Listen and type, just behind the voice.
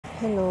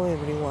Hello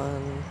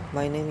everyone,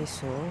 my name is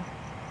Sue.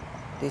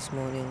 This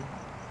morning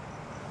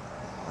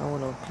I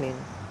want to clean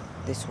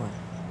this one.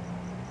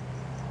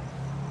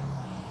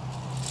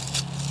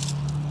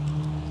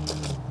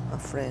 A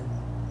friend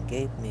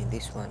gave me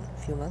this one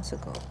a few months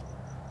ago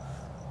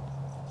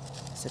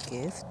as a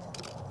gift,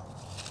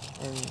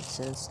 and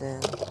since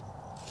then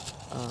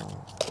uh,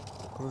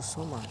 grew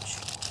so much.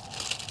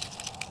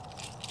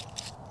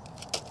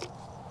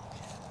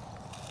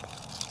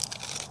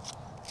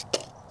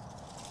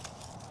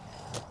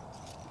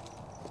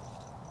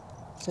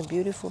 It's a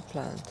beautiful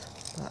plant,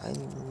 but I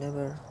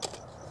never,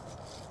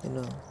 you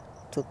know,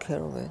 took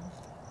care of it.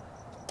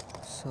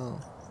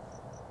 So,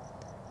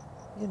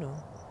 you know,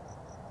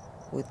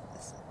 with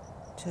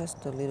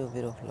just a little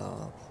bit of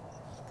love,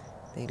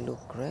 they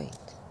look great.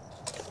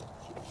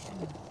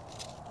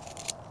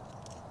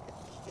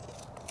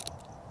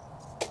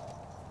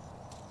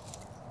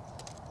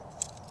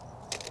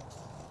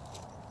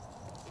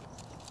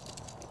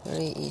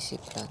 Very easy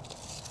plant,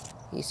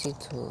 easy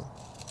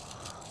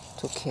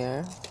to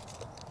care,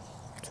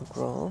 to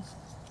grow.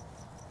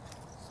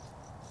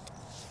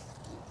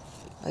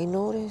 I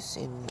notice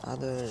in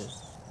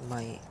others,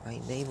 my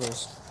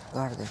neighbor's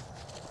garden,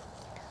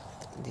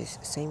 this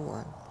same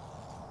one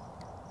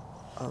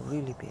are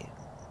really big,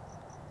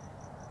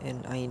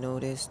 and I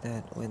notice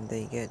that when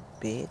they get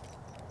big,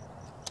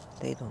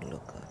 they don't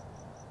look good.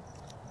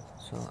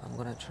 So I'm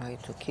gonna try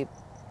to keep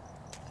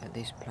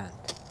this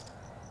plant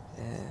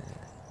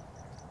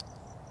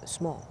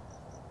small.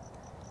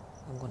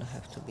 I'm gonna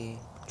have to be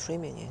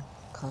trimming it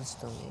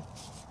constantly.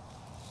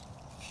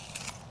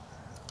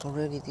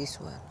 Already this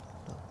one,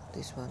 look,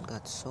 this one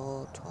got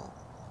so tall,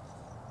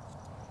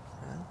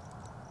 right?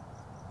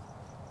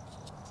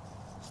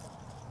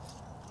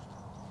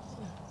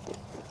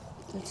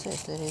 That's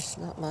it. There is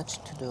not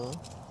much to do.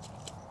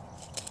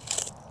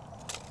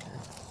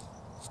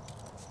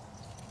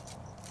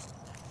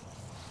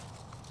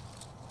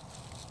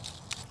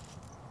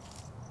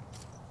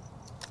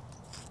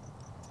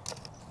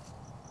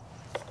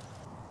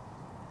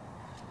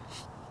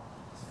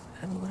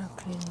 I'm gonna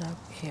clean up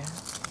here.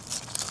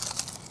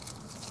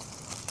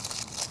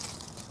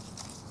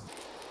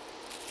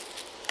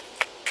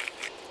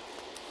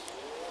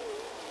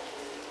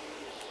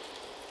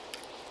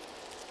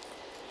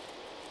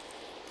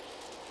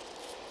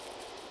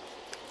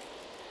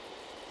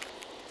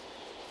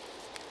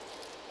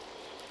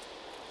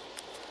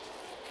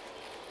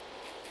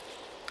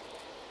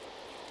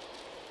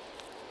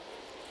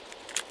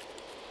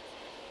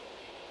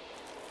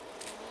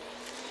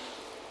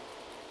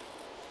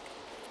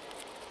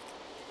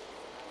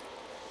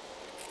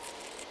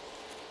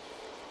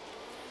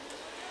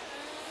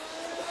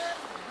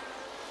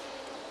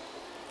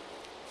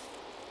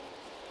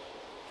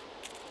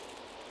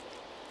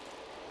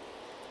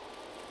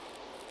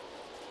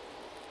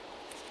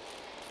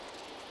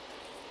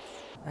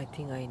 I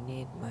think I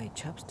need my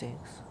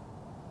chopsticks.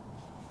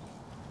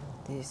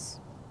 This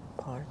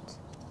part,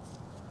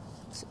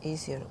 it's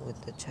easier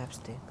with the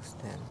chopsticks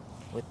than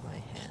with my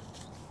hand.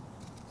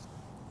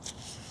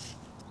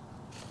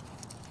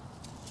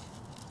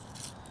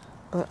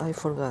 But I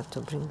forgot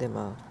to bring them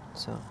out,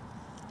 so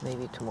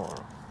maybe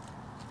tomorrow.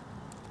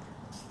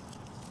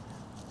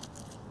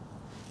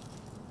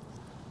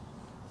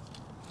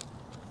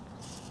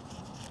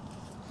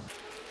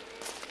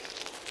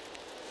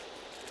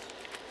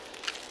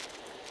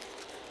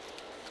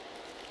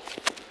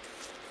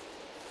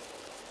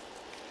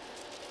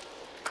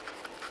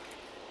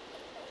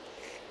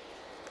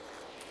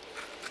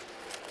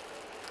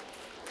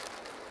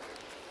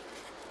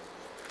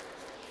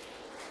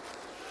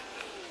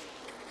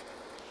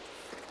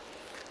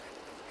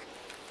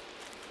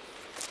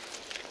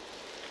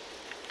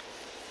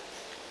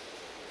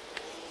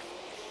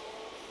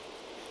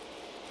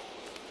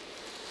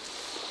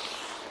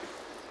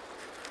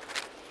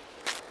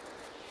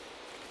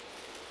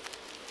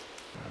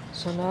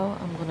 So now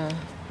I'm gonna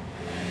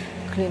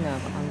clean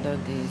up under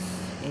this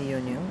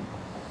aeonium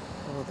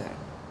over there.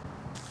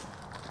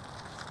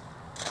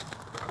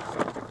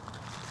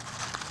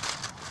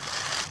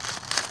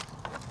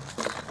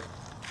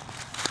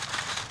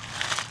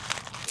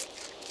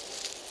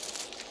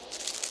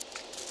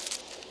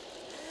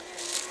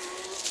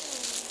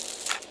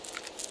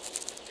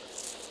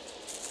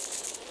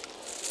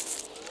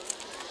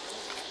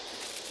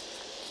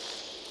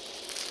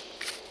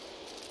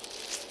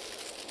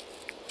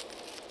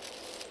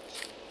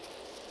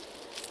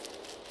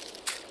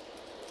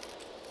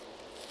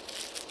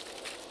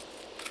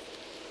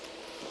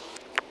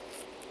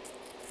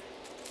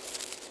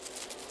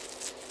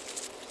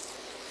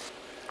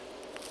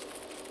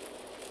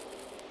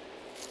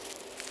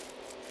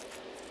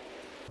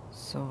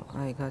 So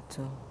I got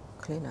to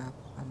clean up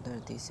under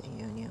this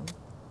aeonium.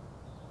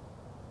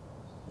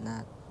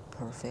 Not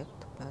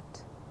perfect,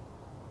 but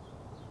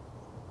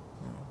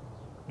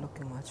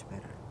looking much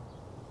better.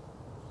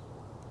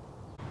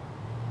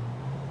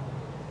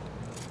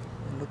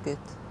 Look at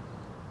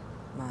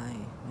my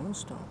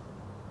moonstone.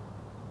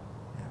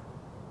 Yeah,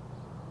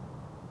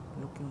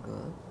 looking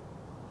good.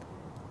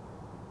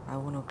 I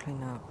want to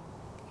clean up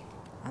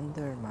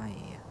under my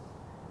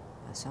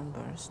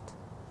sunburst.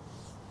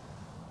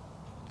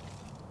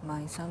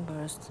 My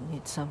sunburst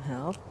needs some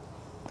help,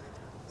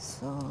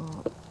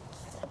 so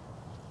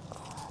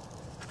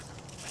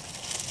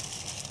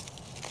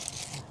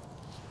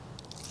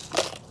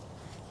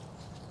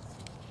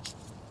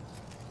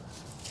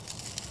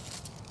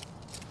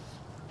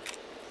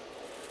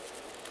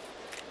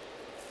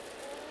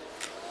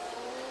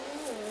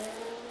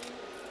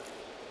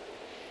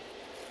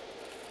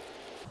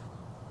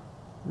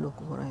look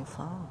what I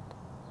found.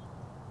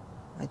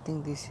 I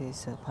think this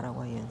is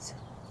Paraguayense.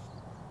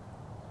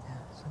 Yeah,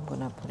 so I'm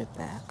gonna put it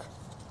back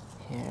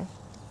here.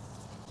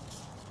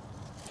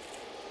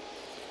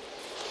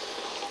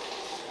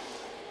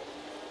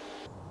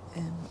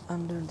 And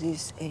under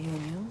this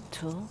aeonium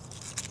too,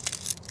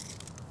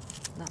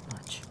 not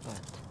much,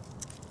 but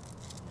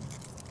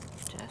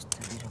just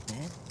a little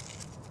bit.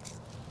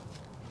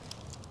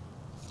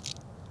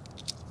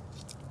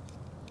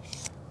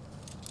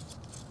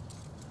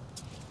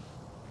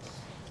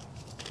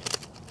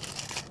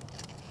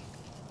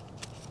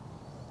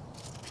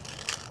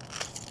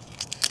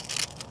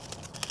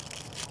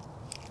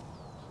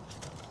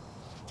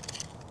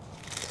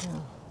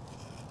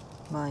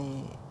 My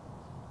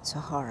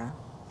Sahara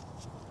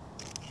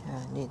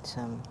needs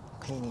some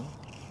cleaning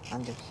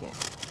under here.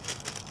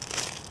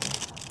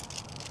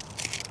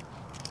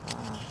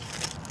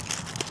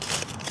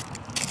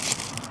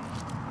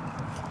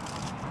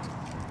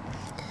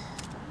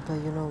 But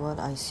you know what?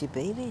 I see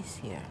babies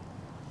here.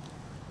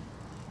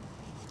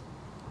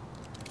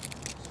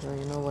 So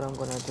you know what I'm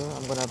gonna do?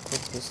 I'm gonna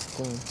put this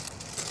thing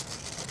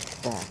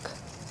back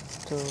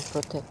to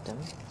protect them.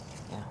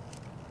 Yeah,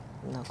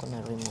 I'm not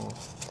gonna remove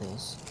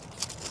this.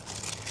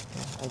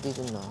 Yeah, I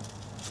didn't know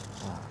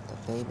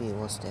the baby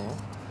was there.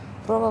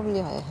 Probably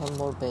I have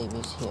more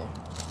babies here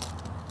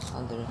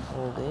under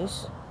all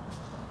this.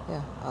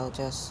 Yeah, I'll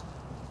just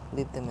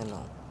leave them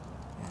alone.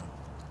 Yeah.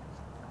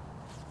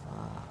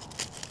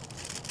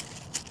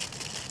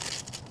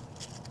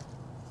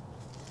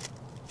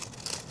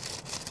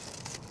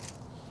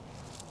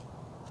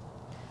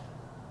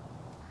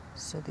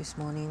 So this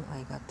morning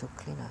I got to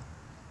clean up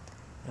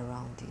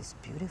around this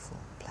beautiful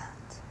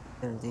plant.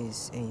 There's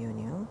this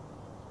aeonium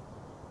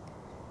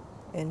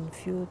and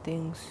few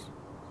things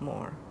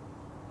more.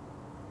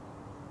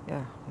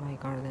 Yeah, my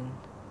garden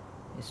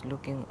is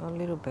looking a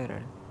little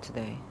better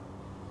today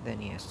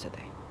than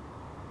yesterday.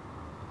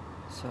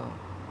 So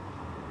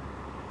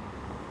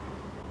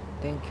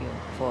thank you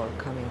for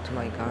coming to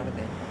my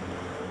garden.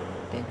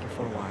 Thank you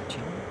for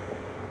watching,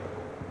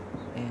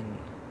 and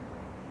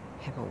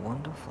have a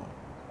wonderful